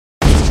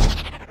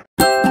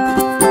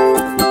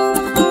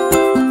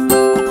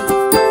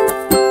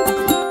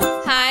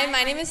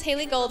is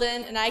Haley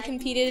Golden, and I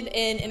competed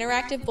in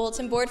interactive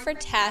bulletin board for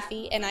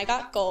Taffy, and I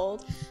got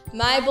gold.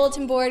 My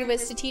bulletin board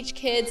was to teach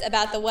kids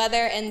about the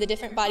weather and the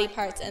different body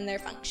parts and their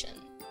function.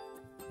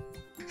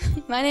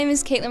 My name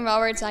is Caitlin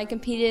Roberts. I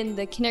competed in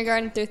the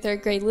kindergarten through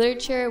third grade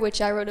literature, which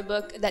I wrote a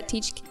book that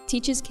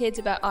teaches kids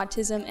about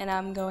autism, and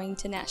I'm going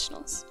to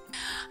nationals.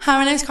 Hi,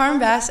 my name is Carmen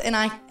Bass, and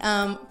I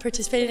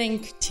participated in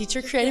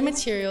teacher-created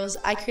materials.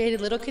 I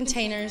created little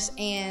containers,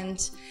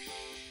 and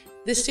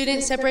the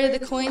students separated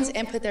the coins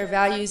and put their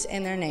values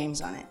and their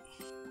names on it.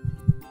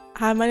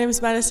 Hi, my name is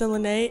Madison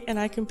Lene, and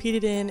I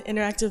competed in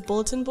interactive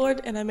bulletin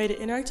board, and I made an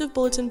interactive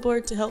bulletin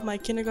board to help my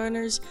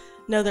kindergartners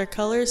know their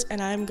colors,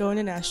 and I am going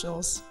to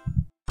nationals.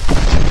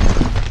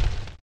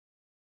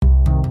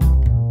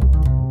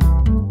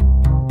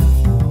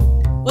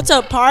 What's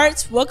up,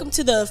 Pirates? Welcome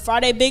to the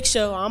Friday Big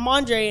Show. I'm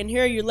Andre, and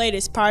here are your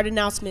latest Pirate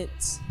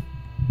announcements.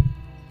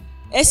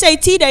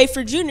 SAT Day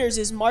for juniors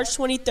is March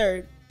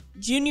 23rd.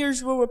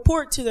 Juniors will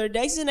report to their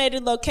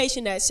designated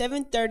location at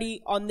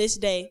 7:30 on this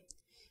day.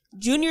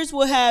 Juniors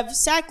will have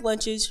sack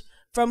lunches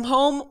from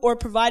home or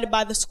provided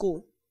by the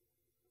school.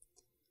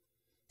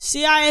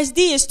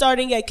 CISD is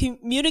starting a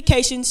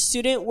communications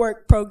student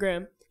work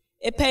program.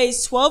 It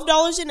pays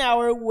 $12 an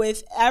hour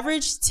with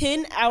average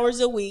 10 hours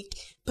a week.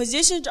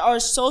 Positions are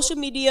social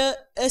media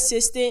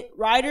assistant,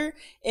 writer,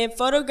 and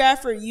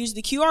photographer. Use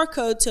the QR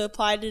code to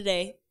apply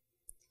today.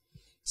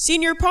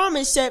 Senior prom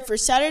is set for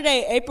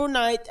Saturday, April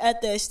 9th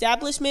at the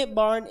Establishment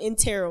Barn in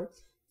Terrell.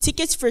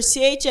 Tickets for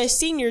CHS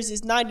seniors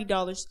is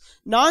 $90.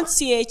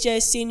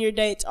 Non-CHS senior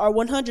dates are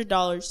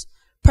 $100.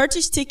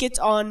 Purchase tickets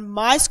on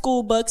My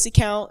School Bucks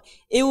account.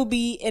 It will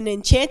be an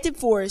enchanted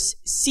forest.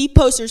 See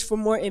posters for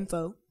more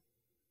info.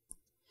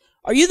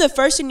 Are you the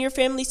first in your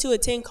family to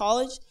attend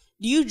college?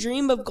 Do you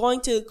dream of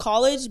going to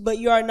college, but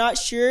you are not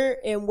sure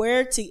and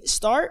where to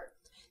start?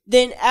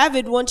 Then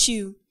Avid wants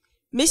you.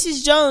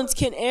 Mrs. Jones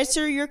can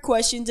answer your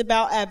questions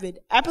about Avid.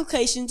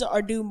 Applications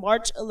are due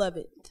March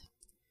 11th.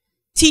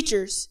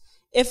 Teachers,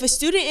 if a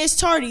student is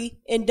tardy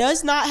and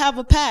does not have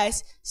a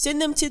pass,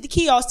 send them to the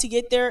kiosk to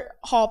get their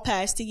hall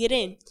pass to get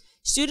in.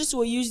 Students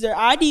will use their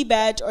ID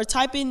badge or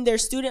type in their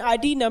student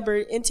ID number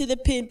into the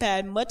pen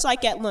pad, much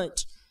like at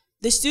lunch.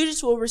 The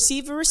students will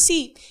receive a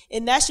receipt,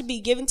 and that should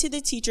be given to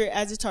the teacher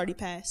as a tardy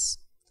pass.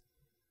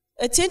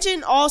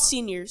 Attention all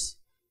seniors.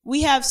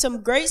 We have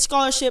some great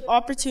scholarship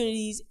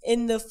opportunities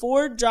in the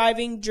Ford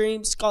Driving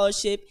Dreams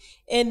Scholarship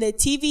and the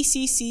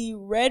TVCC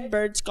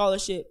Redbird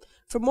Scholarship.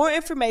 For more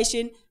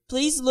information,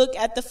 please look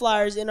at the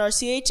flyers in our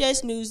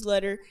CHS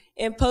newsletter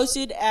and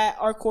posted at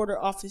our quarter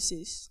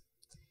offices.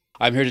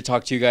 I'm here to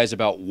talk to you guys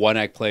about One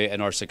Act Play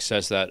and our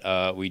success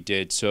that we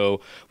did.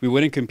 So we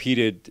went and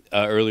competed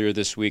earlier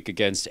this week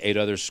against 7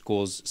 other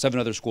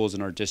schools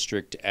in our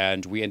district,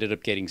 and we ended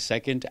up getting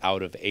second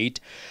out of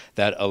 8.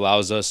 That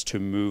allows us to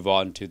move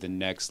on to the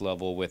next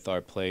level with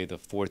our play. The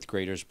 4th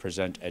graders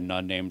present A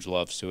Nun Named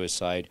Love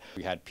Suicide.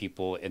 We had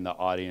people in the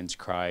audience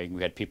crying.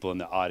 We had people in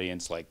the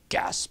audience like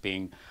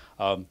gasping.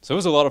 So it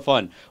was a lot of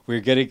fun. We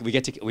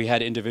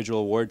had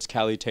individual awards.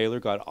 Callie Taylor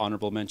got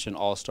honorable mention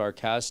All-Star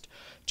Cast.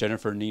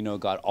 Jennifer Nino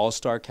got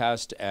All-Star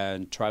Cast,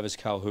 and Travis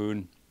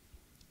Calhoun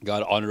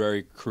got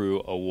Honorary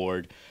Crew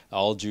Award.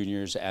 All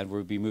juniors, and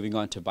we'll be moving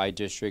on to by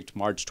district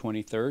March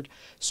 23rd.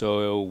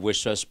 So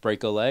wish us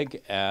break a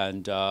leg,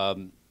 and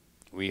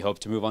we hope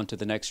to move on to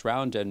the next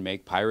round and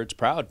make Pirates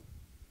proud.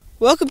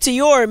 Welcome to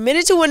your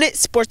Minute to Win It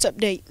Sports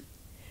Update.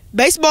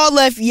 Baseball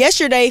left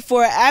yesterday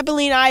for an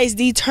Abilene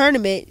ISD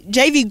tournament.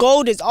 JV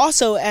Gold is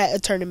also at a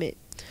tournament.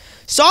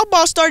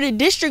 Softball started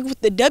district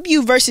with the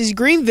W versus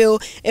Greenville,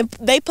 and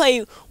they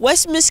play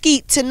West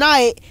Mesquite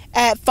tonight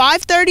at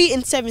 5:30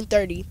 and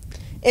 7:30.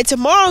 And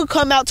tomorrow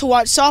come out to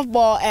watch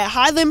softball at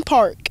Highland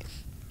Park.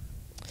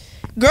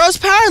 Girls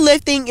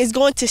powerlifting is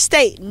going to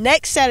state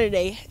next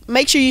Saturday.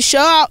 Make sure you show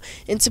out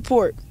and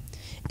support.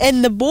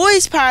 And the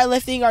boys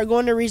powerlifting are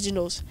going to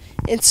regionals.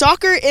 And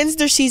soccer ends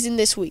their season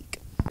this week.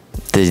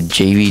 The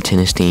JV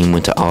tennis team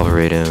went to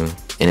Alvarado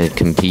and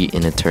compete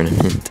in a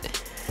tournament.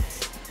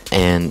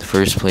 And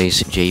first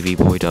place JV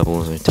boy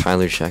doubles are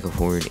Tyler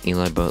Shackelford,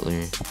 Eli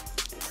Butler.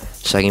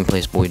 Second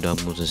place boy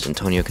doubles is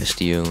Antonio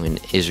Castillo and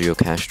Israel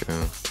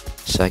Castro.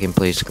 Second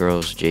place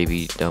girls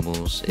JV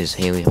doubles is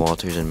Haley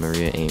Walters and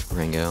Maria A.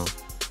 Rangel.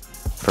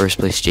 First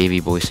place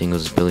JV boy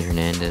singles is Billy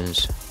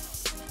Hernandez.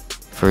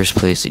 First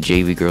place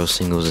JV girls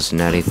singles is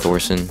Natty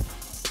Thorson.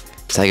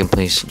 Second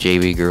place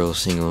JV girls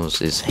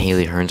singles is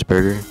Haley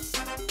Hernsberger.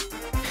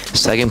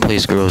 Second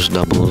place girls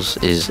doubles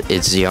is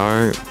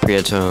Itziar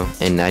Prieto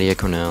and Nadia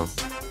Cornell.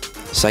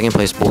 Second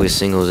place boys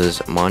singles is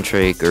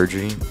Montre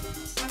Gurdry.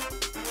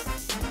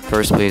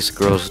 First place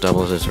girls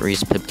doubles is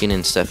Reese Pipkin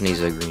and Stephanie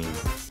Zagreen.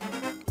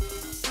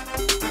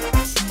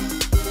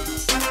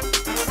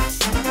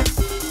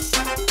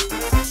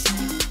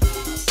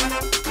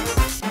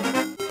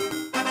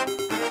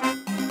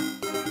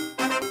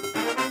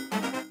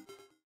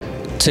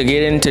 To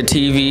get into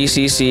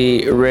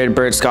TVCC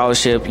Redbird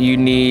Scholarship, you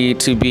need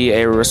to be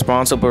a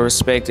responsible,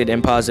 respected,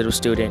 and positive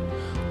student.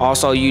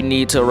 Also, you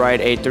need to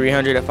write a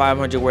 300 to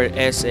 500 word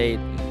essay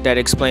that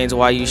explains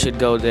why you should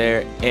go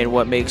there and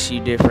what makes you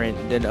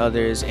different than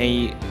others,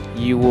 and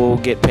you will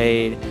get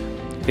paid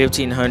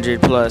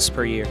 $1,500 plus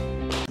per year.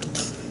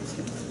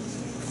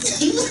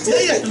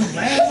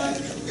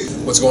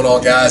 What's going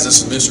on, guys?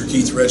 This is Mr.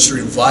 Keats Register,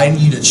 inviting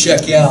you to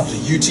check out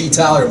the UT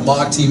Tyler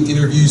mock team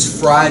interviews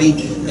Friday,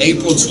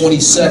 April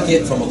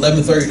 22nd from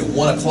 11:30 to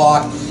 1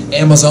 o'clock.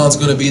 Amazon's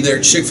going to be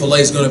there, Chick-fil-A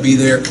is going to be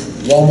there,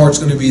 Walmart's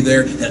going to be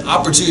there. An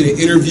opportunity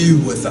to interview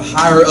with the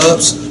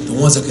higher-ups, the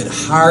ones that could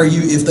hire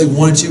you if they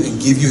wanted to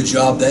and give you a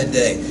job that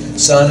day.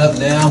 Sign up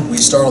now. We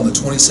start on the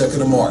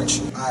 22nd of March.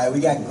 All right, we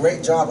got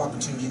great job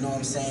opportunity, you know what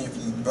I'm saying? If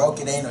you broke,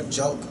 it ain't a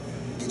joke.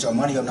 Get your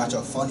money up, not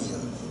your funny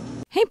up.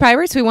 Hey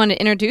Pirates, we want to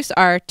introduce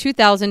our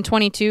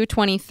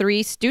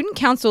 2022-23 Student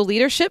Council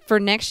leadership for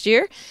next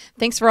year.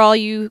 Thanks for all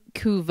you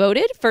who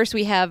voted. First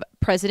we have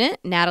President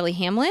Natalie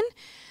Hamlin,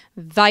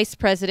 Vice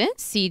President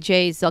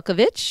CJ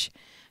Zelkovich,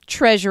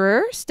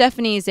 Treasurer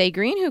Stephanie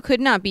Zagreen, who could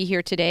not be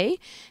here today,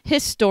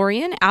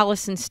 Historian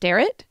Allison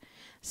Starrett,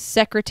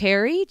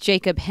 Secretary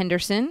Jacob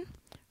Henderson,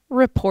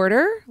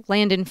 Reporter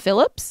Landon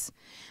Phillips,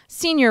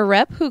 Senior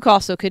Rep, who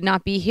also could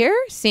not be here,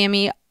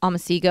 Sammy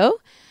Amasigo,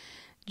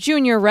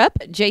 Junior Rep,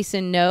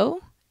 Jason No,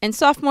 and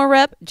Sophomore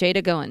Rep,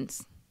 Jada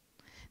Goins.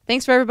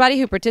 Thanks for everybody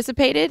who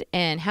participated,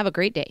 and have a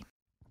great day.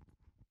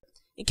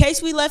 In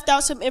case we left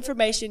out some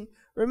information,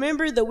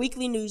 remember the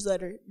weekly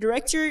newsletter.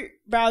 Direct your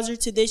browser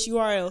to this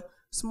URL,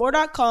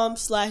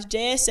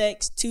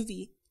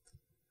 smore.com/JSX2V.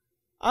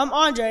 I'm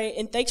Andre,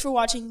 and thanks for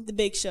watching The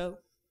Big Show.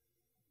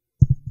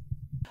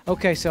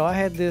 Okay, so I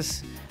had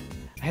this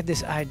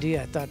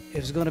idea. I thought it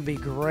was going to be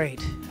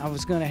great. I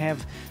was going to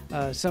have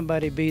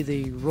somebody be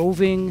the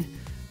roving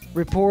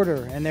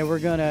reporter, and they were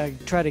going to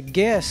try to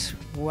guess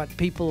what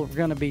people were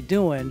going to be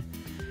doing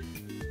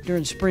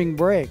during spring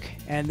break,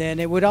 and then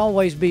it would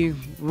always be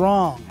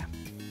wrong.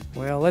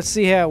 Well, let's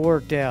see how it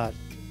worked out.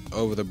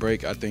 Over the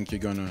break, I think you're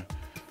going to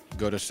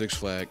go to Six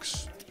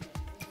Flags.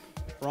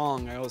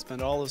 Wrong. I will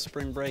spend all of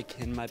spring break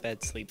in my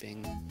bed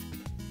sleeping.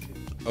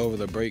 Over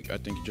the break, I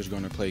think you're just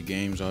going to play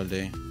games all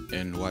day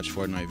and watch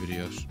Fortnite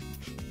videos.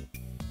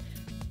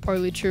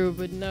 Partly true,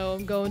 but no,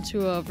 I'm going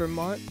to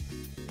Vermont.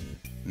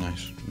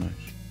 Nice, nice.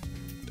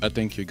 I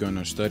think you're going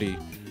to study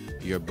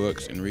your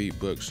books and read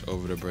books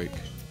over the break.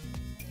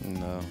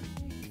 No,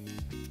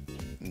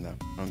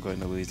 I'm going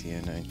to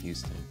Louisiana and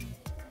Houston.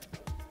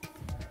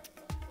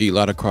 Eat a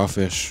lot of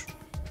crawfish.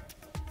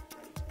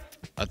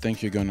 I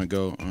think you're going to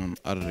go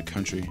out of the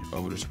country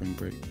over the spring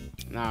break.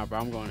 Nah, bro,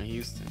 I'm going to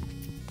Houston.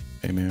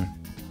 Amen.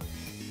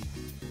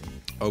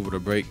 Over the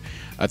break,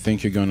 I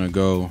think you're going to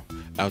go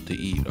out to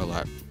eat a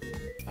lot.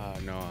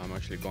 No, I'm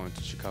actually going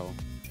to Chicago.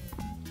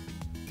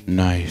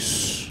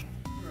 Nice.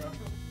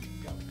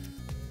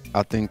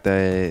 I think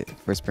that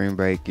for spring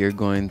break, you're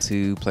going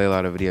to play a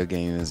lot of video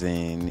games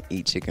and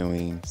eat chicken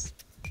wings.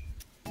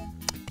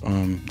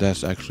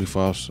 That's actually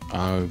false.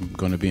 I'm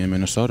going to be in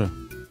Minnesota.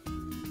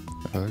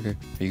 Okay. Are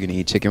you going to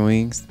eat chicken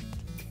wings?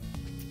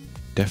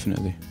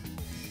 Definitely.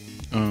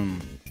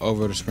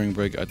 Over the spring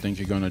break, I think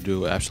you're going to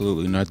do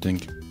absolutely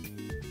nothing.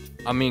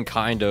 I mean,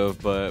 kind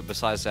of, but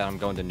besides that, I'm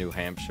going to New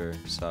Hampshire,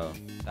 so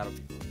that'll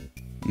be cool.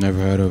 Never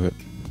heard of it.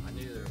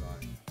 Neither have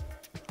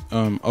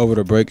I. Over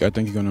the break, I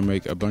think you're going to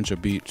make a bunch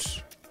of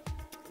beats.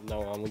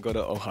 No, I'm going to go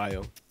to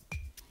Ohio.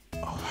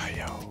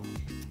 Ohio.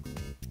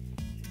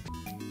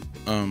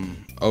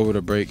 Over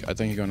the break, I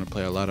think you're going to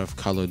play a lot of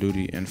Call of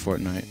Duty and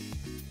Fortnite.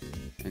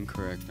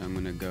 Incorrect. I'm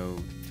going to go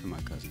to my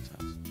cousin's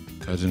house.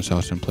 Cousin's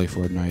house and play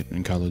Fortnite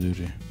and Call of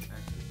Duty.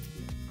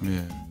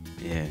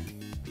 Yeah.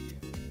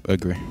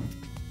 Agree.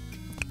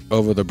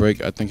 Over the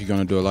break, I think you're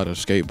going to do a lot of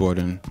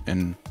skateboarding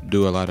and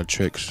do a lot of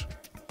tricks.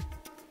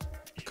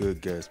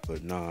 Good guess,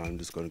 but nah, I'm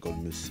just going to go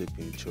to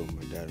Mississippi and chill with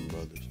my dad and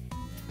brothers.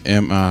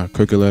 M-I,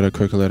 crooked letter, I,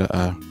 crooked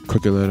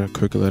letter,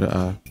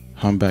 I,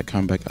 humpback,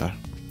 I.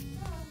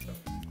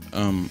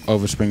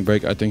 Over spring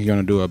break, I think you're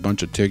going to do a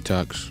bunch of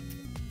TikToks.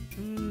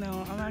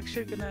 No, I'm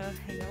actually going to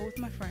hang out with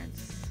my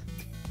friends.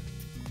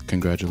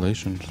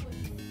 Congratulations.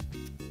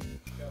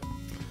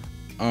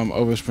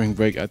 Over spring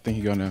break, I think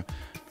you're going to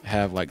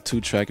have like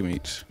 2 track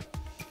meets.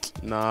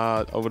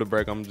 Nah, over the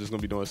break, I'm just going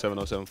to be doing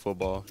 707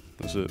 football.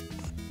 That's it.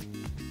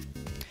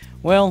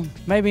 Well,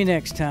 maybe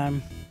next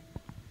time.